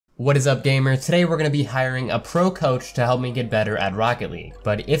What is up, gamers? Today we're going to be hiring a pro coach to help me get better at Rocket League.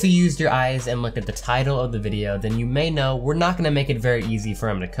 But if you used your eyes and looked at the title of the video, then you may know we're not going to make it very easy for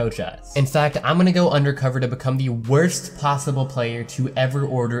him to coach us. In fact, I'm going to go undercover to become the worst possible player to ever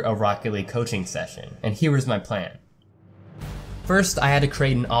order a Rocket League coaching session. And here is my plan. First, I had to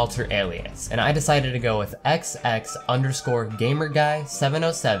create an alter alias, and I decided to go with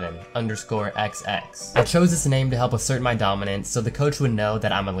XX_gamerguy707_XX. I chose this name to help assert my dominance so the coach would know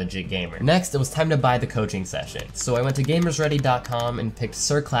that I'm a legit gamer. Next, it was time to buy the coaching session, so I went to gamersready.com and picked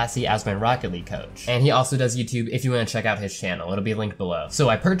Sir Classy as my Rocket League coach. And he also does YouTube if you want to check out his channel, it'll be linked below. So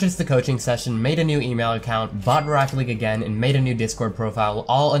I purchased the coaching session, made a new email account, bought Rocket League again, and made a new Discord profile,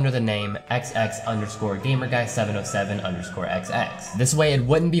 all under the name XX_gamerguy707_XX. This way it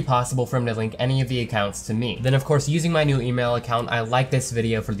wouldn't be possible for him to link any of the accounts to me. Then of course, using my new email account, I like this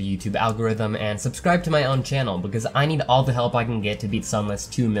video for the YouTube algorithm and subscribe to my own channel because I need all the help I can get to beat Sunless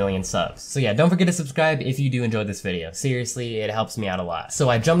 2 million subs. So yeah, don't forget to subscribe if you do enjoy this video. Seriously, it helps me out a lot. So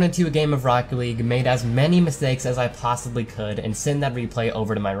I jumped into a game of Rocket League, made as many mistakes as I possibly could, and sent that replay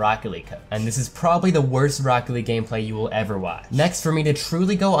over to my Rocket League coach. And this is probably the worst Rocket League gameplay you will ever watch. Next, for me to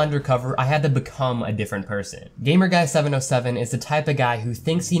truly go undercover, I had to become a different person. GamerGuy707 is the type of guy who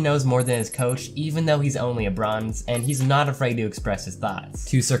thinks he knows more than his coach even though he's only a bronze, and he's not afraid to express his thoughts.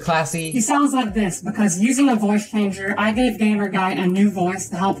 To Sir Classy, he sounds like this because using a voice changer, I gave Gamer Guy a new voice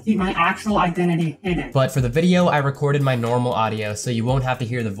to help keep my actual identity hidden. But for the video, I recorded my normal audio so you won't have to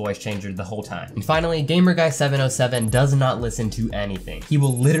hear the voice changer the whole time. And finally, GamerGuy707 does not listen to anything. He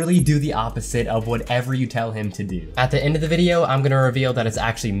will literally do the opposite of whatever you tell him to do. At the end of the video, I'm gonna reveal that it's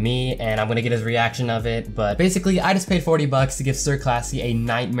actually me, and I'm gonna get his reaction of it, but basically, I just paid 40 bucks to give Sir Classy a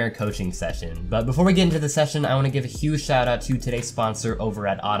nightmare coaching session. But before we get into the session, I want to give a huge shout out to today's sponsor over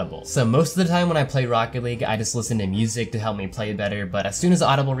at Audible. So most of the time when I play Rocket League, I just listen to music to help me play better, but as soon as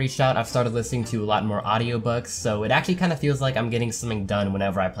Audible reached out, I've started listening to a lot more audiobooks, so it actually kind of feels like I'm getting something done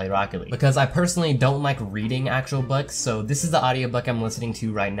whenever I play Rocket League. Because I personally don't like reading actual books, so this is the audiobook I'm listening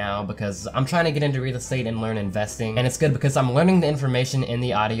to right now because I'm trying to get into real estate and learn investing, and it's good because I'm learning the information in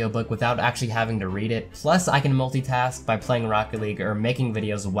the audiobook without actually having to read it, plus I can multitask by playing Rocket League or making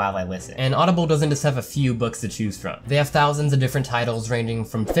videos while I listen. And Audible doesn't just have a few books to choose from. They have thousands of different titles ranging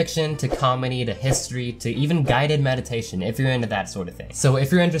from fiction to comedy to history to even guided meditation if you're into that sort of thing. So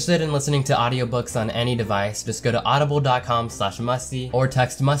if you're interested in listening to audiobooks on any device, just go to audible.com/musty or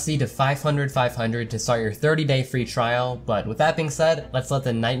text musty to 500-500 to start your 30-day free trial. But with that being said, let's let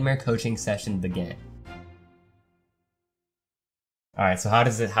the nightmare coaching session begin. Alright, so how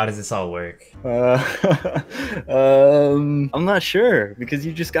does this all work? I'm not sure because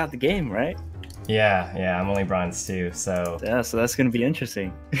you just got the game, right? Yeah, I'm only bronze 2, so... Yeah, so that's gonna be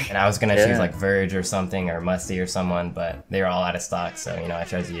interesting. And I was gonna choose like Verge or something, or Musty or someone, but they were all out of stock, so, you know, I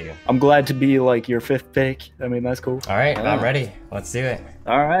chose you. I'm glad to be like your 5th pick. I mean, that's cool. Alright, I'm ready. Let's do it.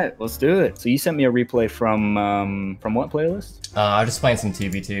 Alright, let's do it. So you sent me a replay from what playlist? I was just playing some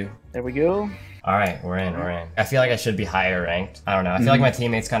 2v2. There we go. Alright, we're in. I feel like I should be higher ranked. I don't know. I feel like my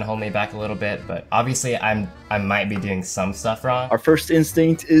teammates kind of hold me back a little bit, but obviously I might be doing some stuff wrong. Our first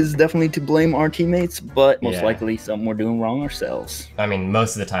instinct is definitely to blame our teammates, but most likely something we're doing wrong ourselves. I mean,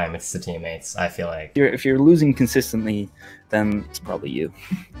 most of the time it's the teammates, I feel like. If you're losing consistently, then it's probably you.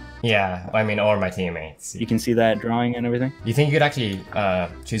 Yeah, I mean, or my teammates. You can see that drawing and everything? You think you could actually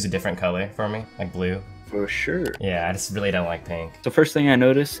choose a different color for me? Like blue? For sure. Yeah, I just really don't like pink. So first thing I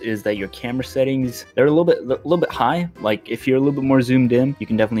notice is that your camera settings, they're a little bit high. Like if you're a little bit more zoomed in, you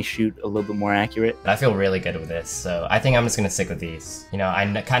can definitely shoot a little bit more accurate. I feel really good with this, so I think I'm just gonna stick with these. You know,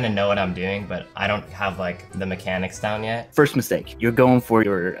 I kind of know what I'm doing, but I don't have like the mechanics down yet. First mistake, you're going for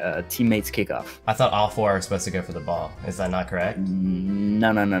your teammate's kickoff. I thought all 4 are supposed to go for the ball. Is that not correct?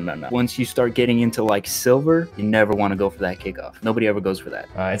 No. Once you start getting into like silver, you never want to go for that kickoff. Nobody ever goes for that.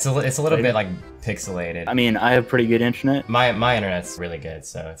 It's a little bit like pixelated. I mean, I have pretty good internet. My internet's really good,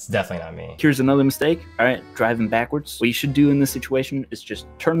 so it's definitely not me. Here's another mistake. All right, driving backwards. What you should do in this situation is just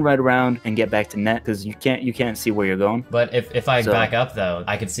turn right around and get back to net because you can't see where you're going. But if I back up though,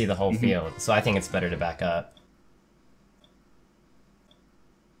 I could see the whole field, so I think it's better to back up.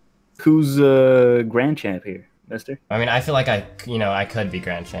 Who's grand champ here, mister? I mean, I feel like I could be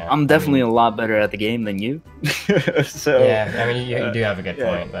grand champ. I'm definitely a lot better at the game than you. So yeah, I mean, you do have a good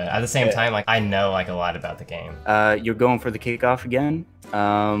point, but at the same time, like I know like a lot about the game. You're going for the kickoff again.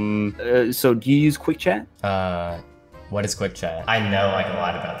 So do you use quick chat? What is quick chat? I know like a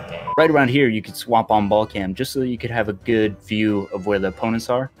lot about the game. Right around here, you could swap on ball cam just so you could have a good view of where the opponents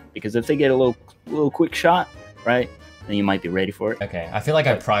are. Because if they get a little quick shot, right, then you might be ready for it. Okay, I feel like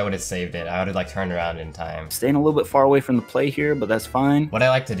I probably would have saved it. I would have like turned around in time. Staying a little bit far away from the play here, but that's fine. What I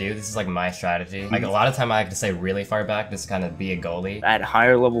like to do, this is like my strategy. Like a lot of time I like to stay really far back just to kind of be a goalie. At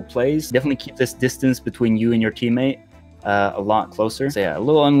higher level plays, definitely keep this distance between you and your teammate a lot closer. So yeah, a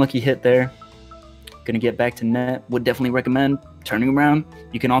little unlucky hit there. Gonna get back to net. Would definitely recommend turning around.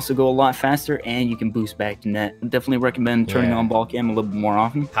 You can also go a lot faster and you can boost back to net. Would definitely recommend turning on ball cam a little bit more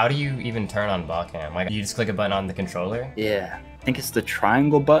often. How do you even turn on ball cam? Like you just click a button on the controller? Yeah, I think it's the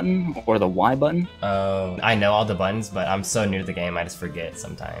triangle button or the Y button. Oh, I know all the buttons, but I'm so new to the game I just forget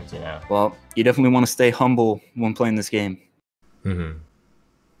sometimes, you know? Well, you definitely want to stay humble when playing this game. Mm-hmm.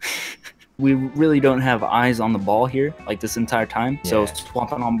 We really don't have eyes on the ball here, like this entire time. Yeah. So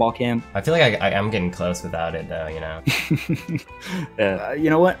swapping on ball cam. I feel like I'm getting close without it though, you know? Yeah. You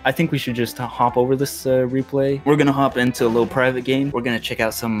know what? I think we should just hop over this replay. We're gonna hop into a little private game. We're gonna check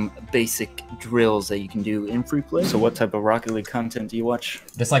out some basic drills that you can do in free play. So what type of Rocket League content do you watch?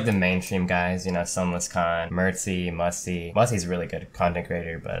 Just like the mainstream guys, you know, Sunless Khan, Mertzy, Musty. Musty's a really good content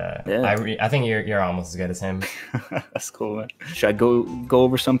creator, but yeah. I think you're almost as good as him. That's cool, man. Should I go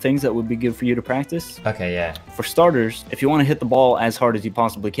over some things that would be good for you to practice? Okay, yeah. For starters, if you want to hit the ball as hard as you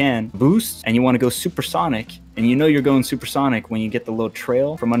possibly can, boost, and you want to go supersonic, and you know you're going supersonic when you get the little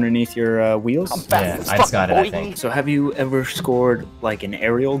trail from underneath your wheels. Yeah, I just got it, I think. So have you ever scored like an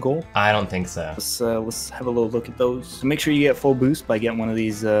aerial goal? I don't think so. Let's have a little look at those. So make sure you get full boost by getting one of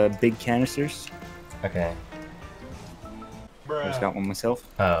these big canisters. Okay. I just got one myself.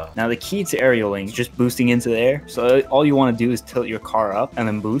 Oh. Now the key to aerialing is just boosting into the air. So all you want to do is tilt your car up and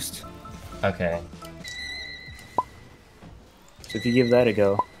then boost. Okay. So if you give that a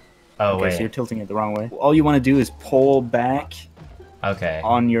go. Oh, okay, wait. so you're tilting it the wrong way. All you want to do is pull back. Okay.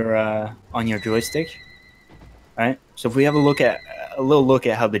 On your joystick. All right. So if we have a little look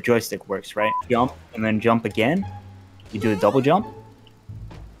at how the joystick works, right? Jump and then jump again. You do a double jump.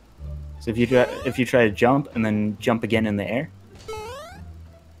 So if you try to jump and then jump again in the air.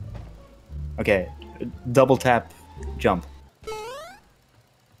 Okay. Double tap, jump.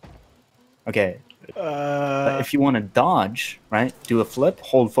 Okay. If you want to dodge, right? Do a flip,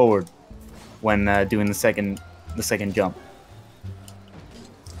 hold forward when doing the second jump.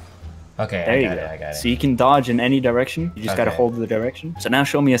 Okay, there you go. I got it. So you can dodge in any direction. You just got to hold the direction. So now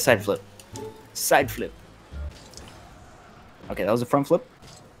show me a side flip. Side flip. Okay, that was a front flip.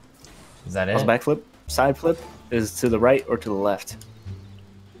 Is that it? That was a back flip. Side flip is to the right or to the left.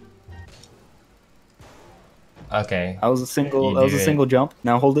 Okay. That was a single jump.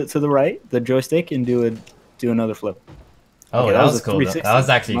 Now hold it to the right, the joystick, and do another flip. Oh, okay, that was cool. That was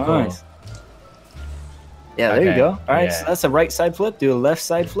actually cool. Yeah, there you go. All right, so that's a right side flip. Do a left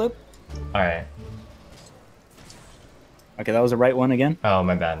side flip. All right. Okay, that was a right one again. Oh,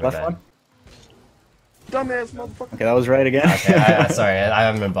 my bad. Left one. Dumbass motherfucker. Okay, that was right again. Okay, sorry, I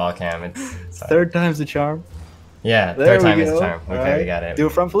haven't been ball cam. Third time's the charm. Yeah, third time is the charm. Okay, we got it. Do a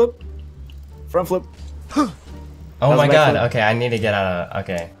front flip. Front flip. Oh my god, okay, I need to get out of...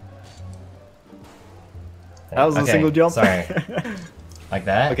 Okay. That was a single jump. Sorry. Like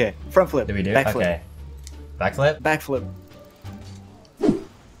that? Okay, front flip. Did we do it? Back Okay. Backflip? Backflip.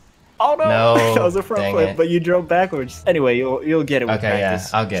 Oh no! No. That was a front flip, but you drove backwards. Anyway, you'll get it with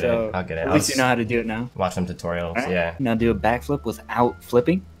practice. Yeah, I'll get it. I'll get it. At least you know how to do it now. Watch some tutorials, yeah. Now do a backflip without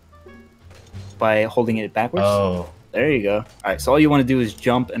flipping by holding it backwards. Oh. There you go. All right, so all you want to do is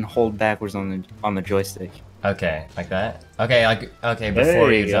jump and hold backwards on the joystick. Okay, like that? Okay,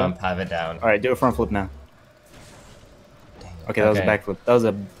 before you jump, have it down. All right, do a front flip now. Okay, that was a backflip. That was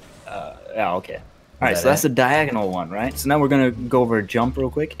a... yeah, okay. All right, so that's a diagonal one, right? So now we're going to go over a jump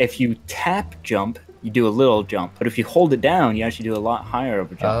real quick. If you tap jump, you do a little jump. But if you hold it down, you actually do a lot higher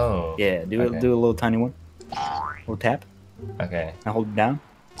of a jump. Oh. Yeah, do a little tiny one. Little tap. Okay. Now hold it down.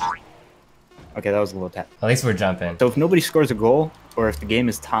 Okay, that was a little tap. At least we're jumping. So if nobody scores a goal, or if the game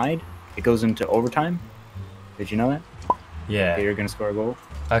is tied, it goes into overtime. Did you know that? Yeah. Okay, you're going to score a goal.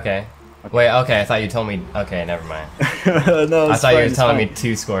 Okay. Wait, okay, I thought you told me... Okay, never mind. No, I thought you were telling me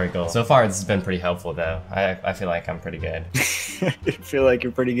to score a goal. So far, it's been pretty helpful, though. I feel like I'm pretty good. You feel like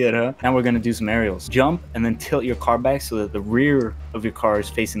you're pretty good, huh? Now we're going to do some aerials. Jump, and then tilt your car back so that the rear of your car is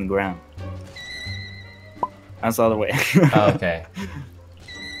facing the ground. That's the other way. Oh, okay.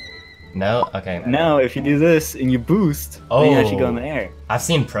 No? Okay. Now, if you do this, and you boost, then you actually go in the air. I've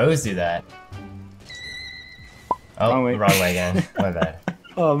seen pros do that. Oh, wrong way again. My bad.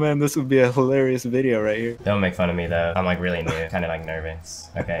 Oh man, this would be a hilarious video right here. Don't make fun of me though. I'm like really new, kind of like nervous.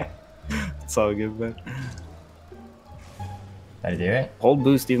 Okay. It's all good, man. Did I do it? Hold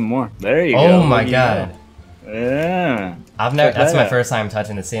boost even more. There you go. Oh my god. Yeah. I've never. That's my that. first time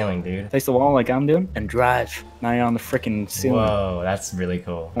touching the ceiling, dude. Face the wall like I'm doing and drive. Now you're on the freaking ceiling. Whoa, that's really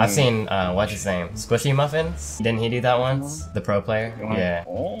cool. I've seen what's his name, Squishy Muffins. Didn't he do that once? The pro player. Yeah.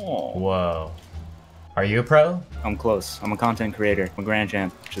 Oh. Whoa. Are you a pro? I'm close. I'm a content creator. I'm a grand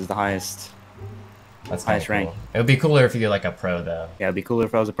champ, which is the highest. That's highest cool. rank. It would be cooler if you get like a pro though. Yeah, it'd be cooler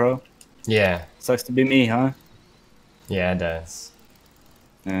if I was a pro. Yeah. Sucks to be me, huh? Yeah, it does.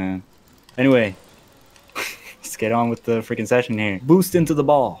 Anyway, let's get on with the freaking session here. Boost into the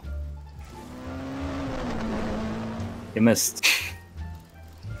ball. You missed.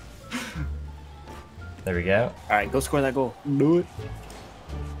 There we go. All right, go score that goal. Do it.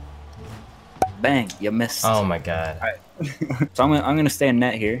 Bang, you missed. Oh my god. All right. So I'm gonna stay in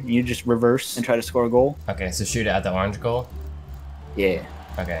net here. You just reverse and try to score a goal. Okay, so shoot it at the orange goal. Yeah.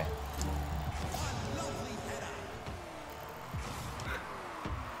 Okay.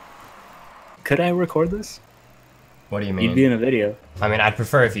 Could I record this? What do you mean? You'd be in a video. I mean, I'd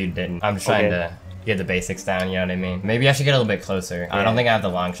prefer if you didn't. I'm just trying Okay. to get the basics down, you know what I mean? Maybe I should get a little bit closer. I Yeah. don't think I have the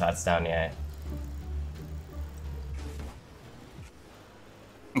long shots down yet.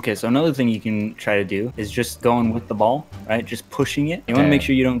 Okay, so another thing you can try to do is just going with the ball, right? Just pushing it. You want to Okay. make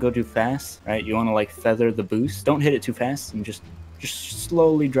sure you don't go too fast, right? You want to like feather the boost. Don't hit it too fast and just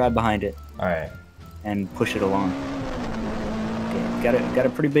slowly drive behind it Alright. and push it along. Okay, got a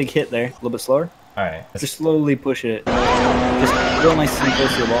pretty big hit there. A little bit slower. Alright. Just slowly push it. Just real nice and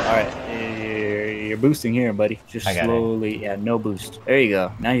close to the ball. All right, you're boosting here, buddy. Just I got it. slowly. Yeah, no boost. There you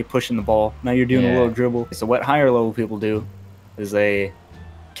go. Now you're pushing the ball. Now you're doing a Yeah. little dribble. So what higher level people do is they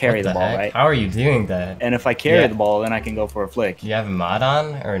carry What the ball, heck? right? How are you doing that? And if I carry Yeah. the ball, then I can go for a flick. Do you have a mod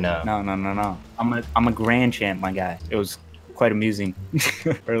on or no? No. I'm a grand champ, my guy. It was quite amusing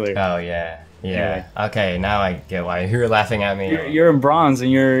earlier. Oh yeah. Yeah. Anyway. Okay, now I get why you're laughing at me. You're in bronze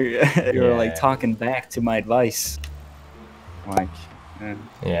and you're Yeah. like talking back to my advice. Like,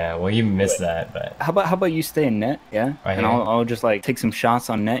 Yeah, well you missed that, but how about you stay in net, yeah? Right And here? I'll just like take some shots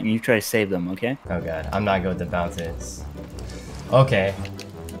on net and you try to save them, okay? oh god, I'm not good with the bounces. Okay.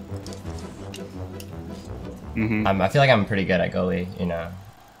 I feel like I'm pretty good at goalie, you know.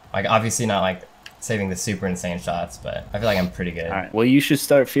 Like obviously not like saving the super insane shots, but I feel like I'm pretty good. All right. Well, you should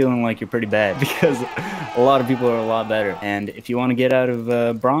start feeling like you're pretty bad because a lot of people are a lot better. And if you want to get out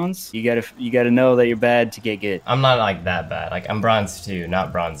of bronze, you gotta know that you're bad to get good. I'm not like that bad. Like I'm bronze 2,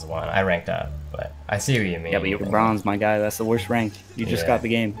 not bronze 1. I ranked up, but I see what you mean. Yeah, but you're bronze, my guy. That's the worst rank. You just Yeah. got the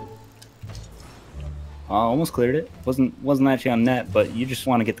game. Almost cleared it. Wasn't actually on net, but you just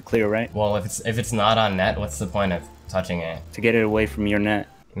want to get the clear, right? Well, if it's not on net, what's the point of touching it? To get it away from your net.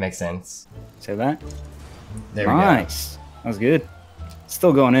 Makes sense. Say that. There we go. Nice. That was good.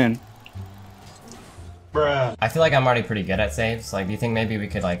 Still going in. I feel like I'm already pretty good at saves. Like, do you think maybe we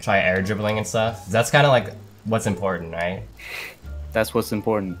could like try air dribbling and stuff? That's kind of like what's important, right? That's what's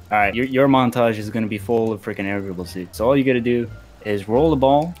important. All right, your montage is going to be full of freaking air dribbles, dude. So all you got to do is roll the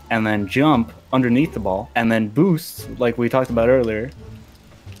ball and then jump underneath the ball and then boost like we talked about earlier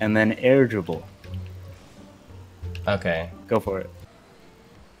and then air dribble. Okay. Go for it.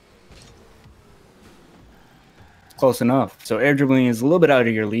 Close enough. So air dribbling is a little bit out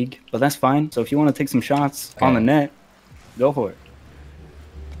of your league, but that's fine. So if you want to take some shots on the net, go for it.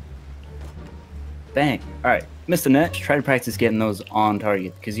 Bang. All right. Missed the net. Try to practice getting those on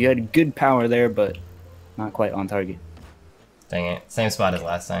target because you had good power there, but not quite on target. Dang it. Same spot as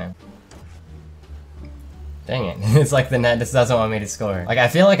last time. Dang it. It's like the net just doesn't want me to score. Like, I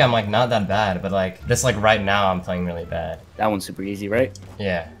feel like I'm like not that bad, but like just like right now I'm playing really bad. That one's super easy, right?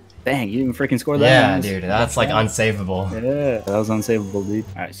 Yeah. Bang, you even freaking scored that. Yeah, one. dude. That's like unsavable. Yeah, that was unsavable, dude.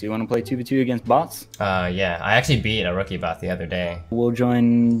 All right, so you want to play 2v2 against bots? Yeah. I actually beat a rookie bot the other day. We'll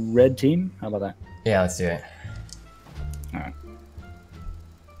join red team. How about that? Yeah, let's do it. All right.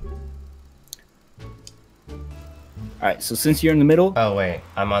 All right, so since you're in the middle, Oh wait,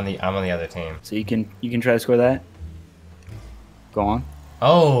 I'm on the other team. so you can try to score that. Go on.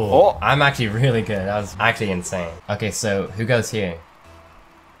 Oh, I'm actually really good. That was actually insane. Okay, so who goes here?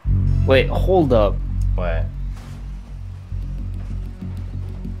 Wait, hold up. What?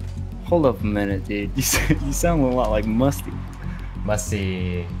 Hold up a minute, dude. You sound a lot like Musty.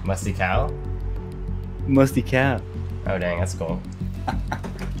 Musty cow? Musty Cat. Oh dang, that's cool.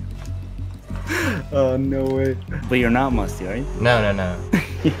 Oh, no way. But you're not Musty, are you? No.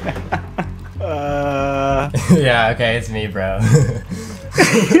 Yeah, okay, it's me, bro.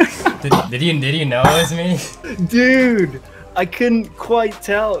 did you know it was me? Dude, I couldn't quite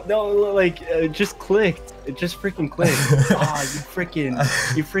tell. No, like, it just clicked. It just freaking clicked. Oh,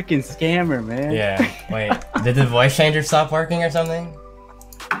 you freaking scammer, man. Yeah. Wait, did the voice changer stop working or something?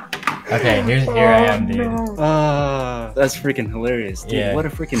 Okay, here I am, dude. That's freaking hilarious, dude. Yeah. What a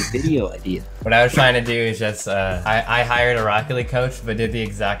freaking video idea. What I was trying to do is just, I hired a Rocket League coach, but did the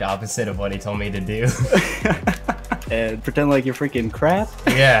exact opposite of what he told me to do. And pretend like you're freaking crap.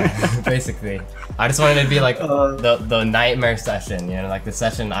 Yeah, basically. I just wanted it to be like the nightmare session, you know, like the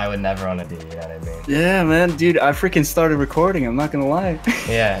session I would never want to do, you know what I mean? Yeah, man, dude, I freaking started recording, I'm not gonna lie.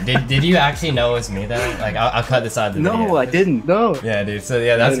 Yeah, did you actually know it was me though? Like, I'll cut this out of the video. No, I didn't, no. Yeah, dude, so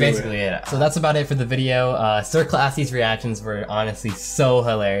yeah, that's Anyway. basically it. So that's about it for the video. Sir Classy's reactions were honestly so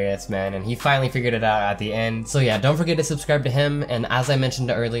hilarious, man, and he finally figured it out at the end. So yeah, don't forget to subscribe to him, and as I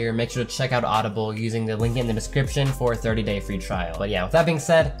mentioned earlier, make sure to check out Audible using the link in the description for a 30-day free trial. But yeah, with that being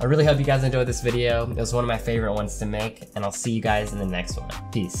said, I really hope you guys enjoyed this video. It was one of my favorite ones to make, and I'll see you guys in the next one.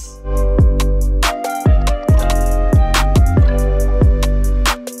 Peace.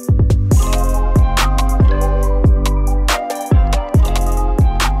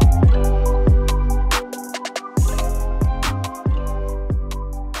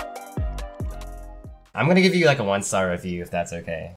 I'm gonna give you like a 1-star review if that's okay.